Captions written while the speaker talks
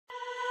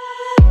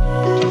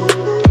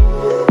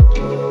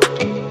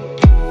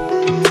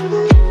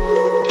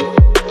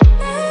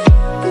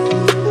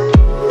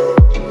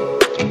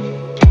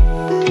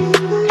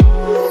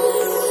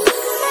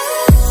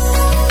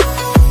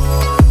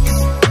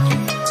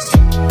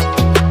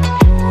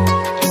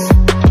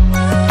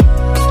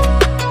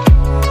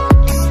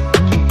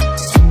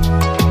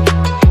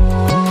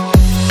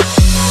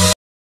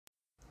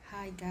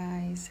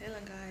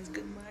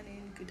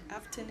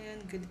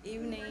good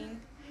evening.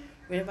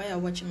 Wherever you're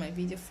watching my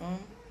video from,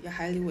 you're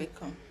highly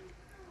welcome.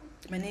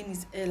 My name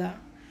is Ella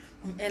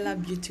from Ella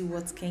Beauty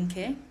World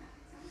Skincare.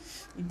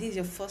 If this is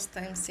your first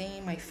time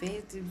seeing my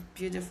face, this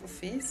beautiful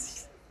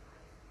face,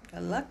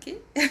 you're lucky.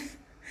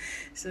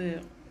 So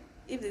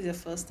if this is your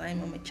first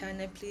time on my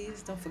channel,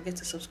 please don't forget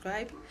to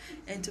subscribe.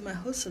 And to my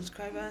whole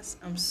subscribers,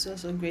 I'm so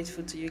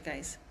grateful to you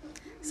guys.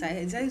 So I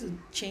decided to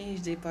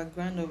change the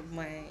background of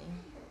my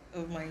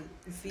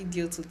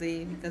video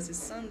today because it's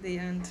Sunday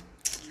and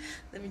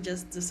let me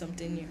just do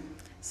something new.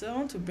 So I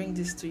want to bring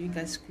this to you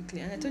guys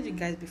quickly, and I told you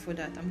guys before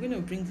that I'm going to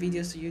bring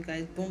videos to you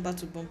guys bumper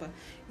to bumper,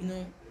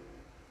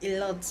 a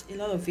lot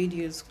of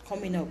videos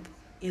coming up,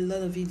 a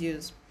lot of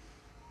videos.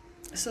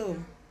 So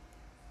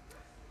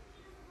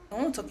I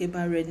want to talk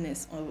about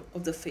redness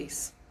of the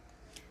face.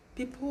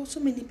 So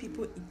many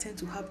people tend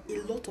to have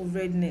a lot of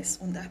redness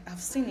on that.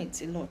 I've seen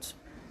it a lot,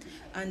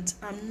 and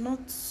I'm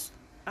not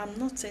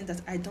saying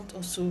that I don't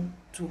also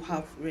to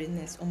have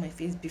redness on my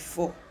face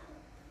before.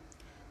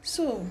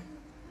 So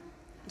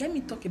let me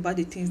talk about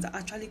the things that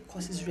actually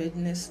causes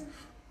redness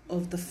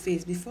of the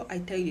face before I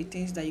tell you the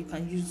things that you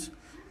can use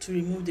to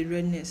remove the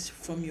redness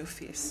from your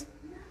face.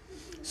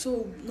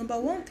 So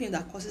number one thing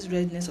that causes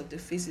redness of the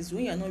face is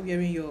when you're not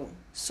wearing your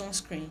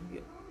sunscreen,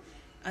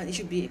 and it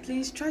should be,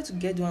 please try to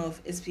get one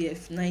of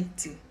SPF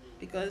 90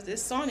 because the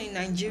sun in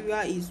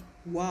Nigeria is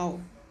wow.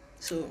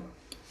 So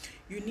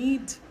you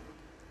need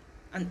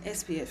an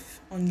SPF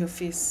on your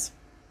face.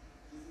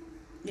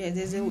 Yeah,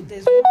 there's one that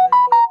is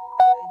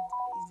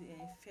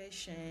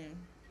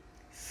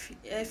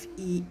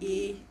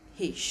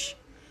FEAH.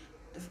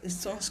 The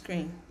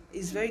sunscreen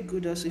is very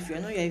good also. If you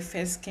know you're a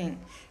fair skin,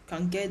 you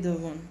can get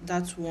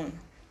that one.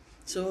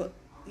 So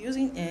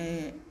using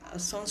a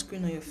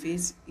sunscreen on your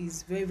face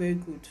is very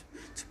good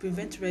to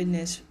prevent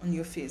redness on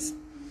your face.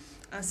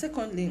 And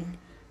secondly,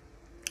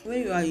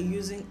 when you are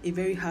using a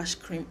very harsh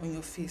cream on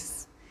your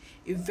face,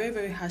 a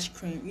very harsh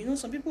cream,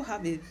 some people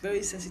have a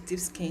very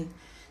sensitive skin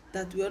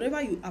that whatever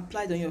you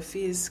applied on your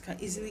face can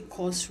easily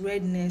cause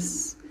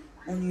redness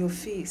on your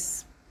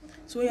face.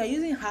 So when you're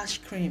using harsh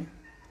cream,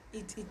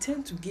 it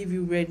tends to give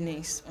you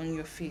redness on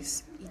your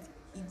face.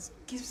 It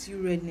gives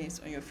you redness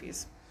on your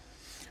face.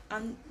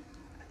 And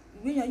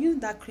when you're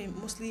using that cream,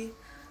 mostly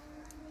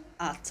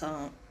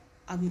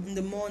in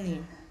the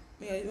morning,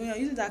 when you're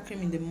using that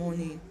cream in the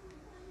morning,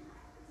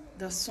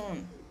 the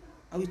sun,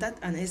 without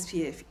an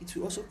SPF, it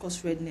will also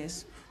cause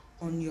redness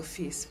on your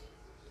face.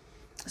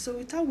 So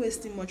without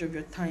wasting much of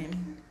your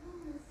time,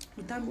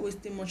 I'm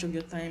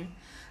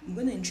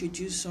going to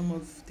introduce some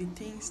of the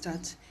things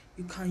that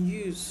you can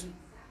use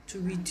to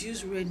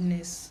reduce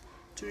redness,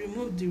 to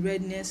remove the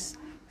redness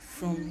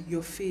from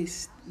your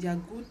face. There are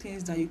good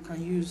things that you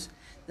can use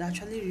that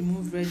actually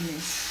remove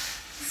redness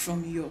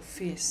from your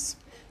face.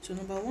 So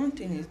number one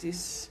thing is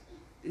this.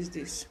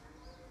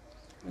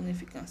 I don't know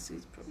if you can see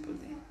it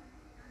properly.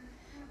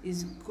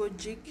 Is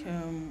Gojic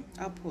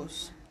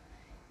apples.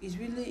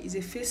 It's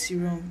a face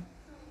serum.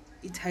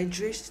 It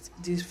hydrates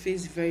the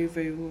face very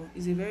well.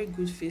 It's a very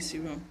good face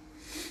serum.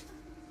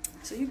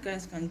 So you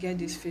guys can get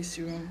this face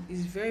serum.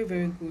 It's very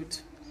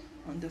good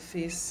on the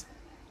face.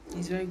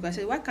 It's very good. I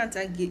said, why can't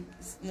I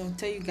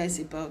tell you guys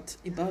about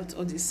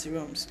all these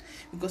serums?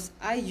 Because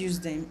I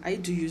use them. I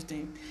do use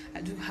them.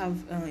 I do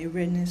have a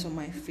redness on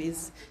my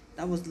face.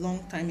 That was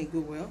long time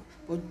ago.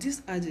 But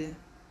these are the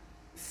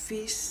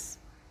face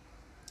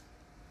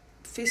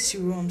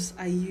serums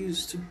I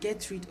use to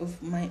get rid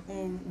of my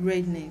own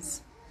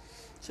redness.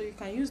 So you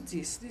can use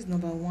this. This is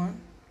number one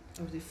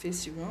of the face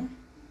serum.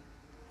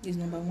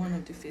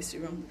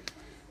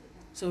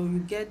 So you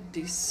get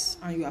this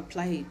and you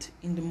apply it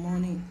in the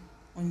morning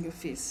on your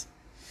face.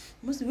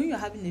 Mostly when you're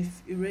having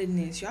a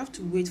redness, you have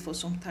to wait for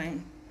some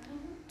time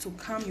to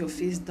calm your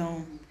face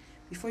down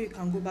before you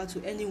can go back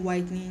to any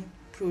whitening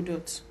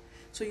product.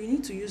 So you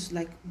need to use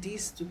like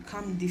this to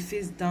calm the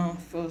face down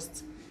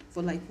first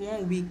for like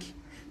 1 week,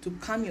 to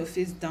calm your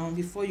face down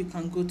before you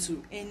can go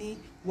to any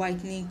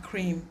whitening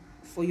cream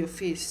for your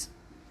face.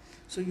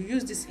 So you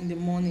use this in the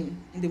morning,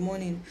 and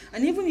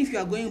even if you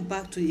are going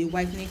back to a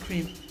whitening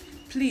cream,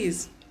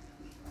 please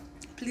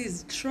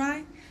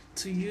try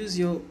to use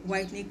your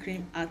whitening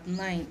cream at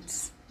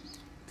night.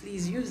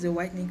 Please use the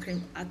whitening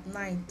cream at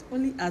night,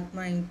 only at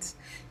night.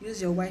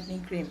 Use your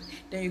whitening cream,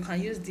 then you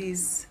can use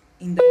this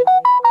in the morning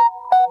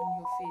on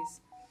your face.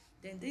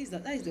 Then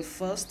that is the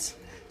first.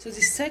 So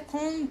the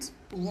second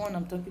one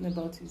I'm talking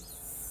about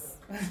is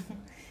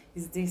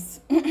is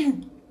this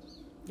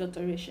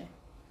Dr.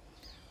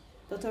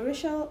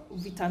 Rachel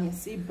Vitamin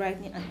C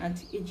Brightening and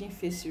Anti-Aging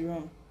Face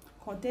Serum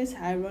contains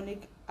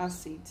hyaluronic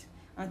acid,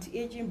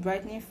 anti-aging,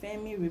 brightening,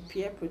 firming,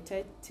 repair,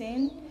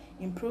 protecting,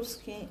 improve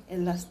skin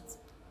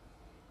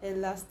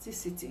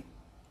elasticity.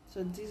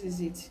 So this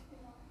is it.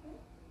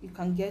 You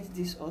can get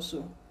this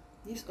also.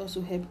 This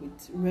also helps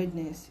with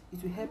redness.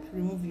 It will help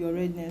remove your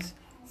redness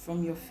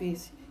from your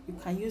face. You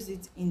can use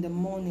it in the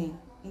morning.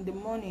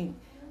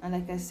 And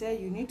like I said,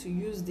 you need to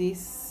use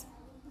this.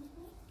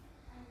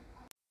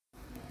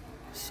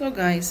 So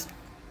guys,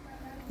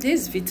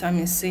 this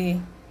vitamin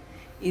C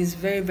is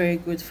very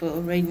good for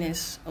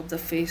redness of the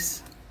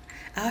face.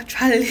 I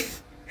actually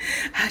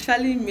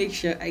actually make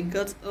sure I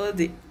got all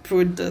the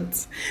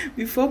products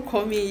before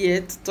coming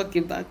here to talk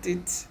about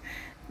it,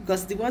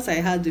 because the ones I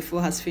had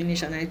before has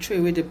finished and I threw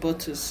away the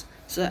bottles.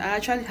 So I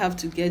actually have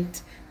to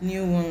get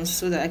new ones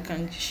so that I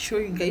can show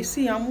you guys.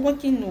 See, I'm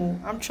working. No,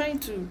 I'm trying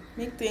to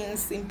make things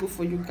simple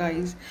for you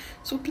guys.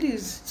 So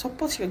please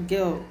support your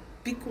girl.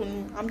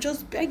 Because I'm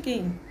just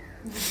begging.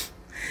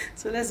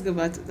 So let's go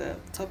back to the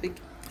topic.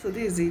 So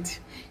this is it.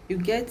 You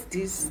get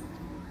this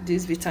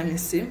vitamin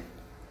C.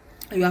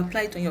 You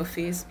apply it on your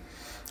face,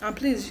 and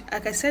please,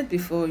 like I said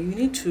before, you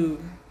need to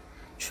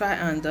try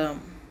and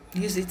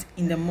use it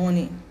in the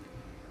morning.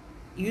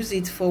 Use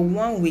it for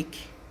 1 week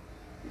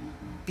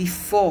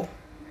before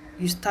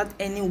you start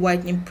any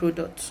whitening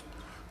product,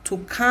 to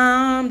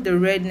calm the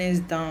redness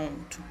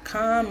down, to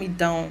calm it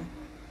down.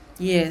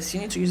 Yes, you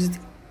need to use it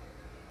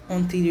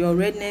until your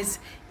redness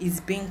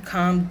is being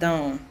calmed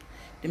down.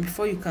 Then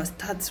before you can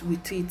start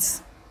with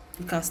it,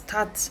 you can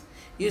start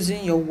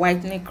using your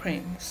whitening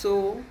cream.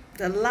 So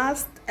I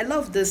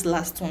love this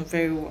last one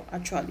very well.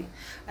 Actually,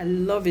 I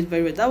love it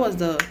very well. That was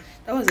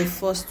the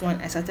first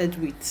one I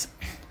started with.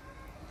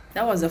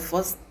 That was the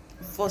first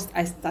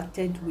I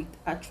started with,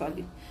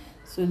 actually.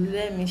 So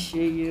let me show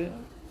you.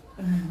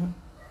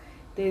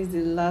 There's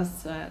the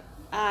last one,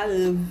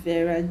 aloe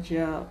vera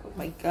gel. Oh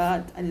my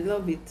god, I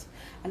love it.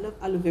 I love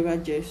aloe vera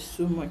gel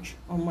so much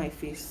on my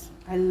face.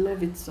 I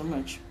love it so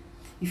much.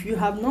 If you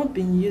have not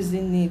been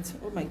using it,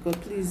 oh my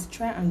god, please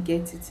try and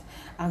get it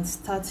and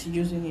start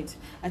using it.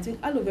 I think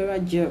aloe vera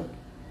gel,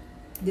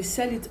 they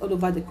sell it all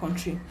over the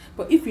country,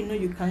 but if you know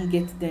you can't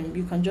get them,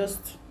 you can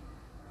just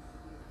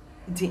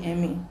DM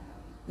me,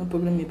 no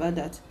problem about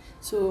that.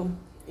 So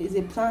it's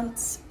a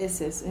plant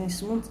essence and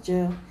smooth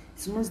gel. It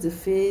smooths the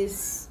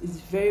face.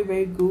 It's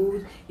very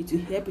good. It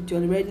will help with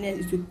your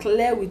redness. It will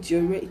clear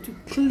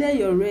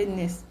your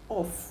redness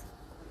off.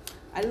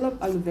 I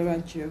love aloe vera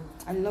gel.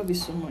 I love it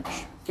so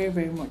much,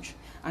 very much,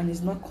 and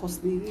it's not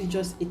costly. It's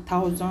just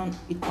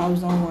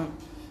 1,001.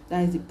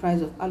 That is the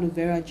price of aloe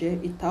vera gel.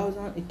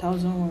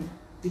 1,001,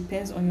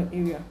 depends on your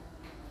area.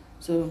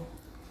 So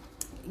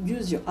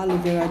use your aloe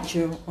vera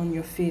gel on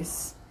your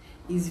face.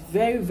 It's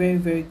very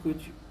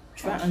good.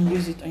 Try and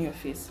use it on your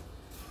face.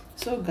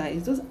 So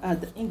guys, those are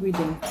the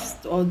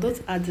ingredients, or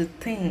those are the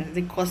things,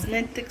 the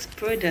cosmetics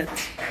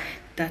products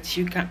that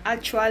you can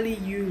actually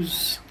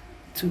use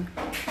to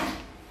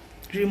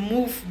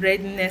remove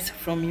redness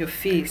from your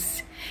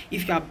face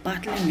if you are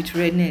battling with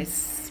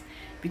redness,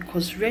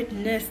 because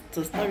redness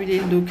does not really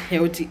look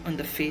healthy on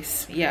the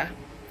face. Yeah,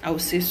 I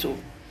would say so.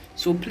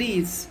 So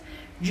please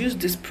use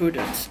this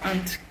product,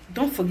 and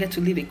don't forget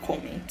to leave a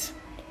comment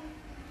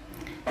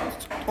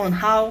on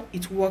how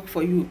it worked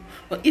for you.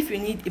 But if you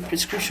need a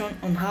prescription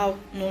on how,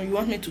 you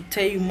want me to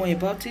tell you more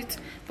about it,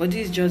 but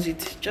this is just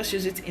it. Just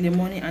use it in the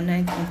morning and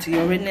night until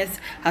your redness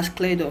has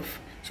cleared off.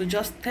 So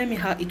just tell me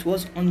how it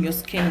was on your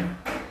skin.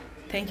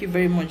 Thank you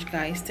very much,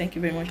 guys. Thank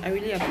you very much. I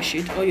really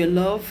appreciate all your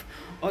love,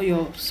 all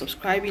your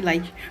subscribing,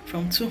 like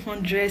from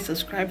 200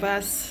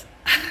 subscribers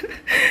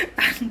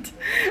and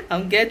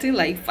I'm getting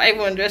like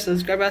 500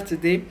 subscribers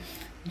today,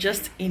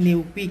 just in a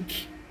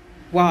week.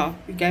 Wow,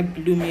 you guys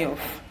blew me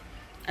off.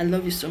 I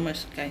love you so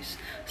much, guys.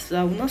 So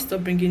I will not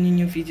stop bringing you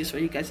new videos for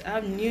you guys. I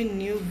have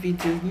new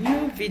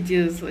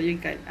videos for you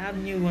guys. I have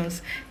new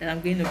ones that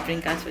I'm going to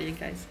bring out for you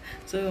guys.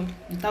 So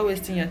without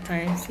wasting your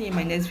time, see you in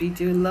my next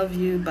video. Love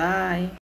you. Bye.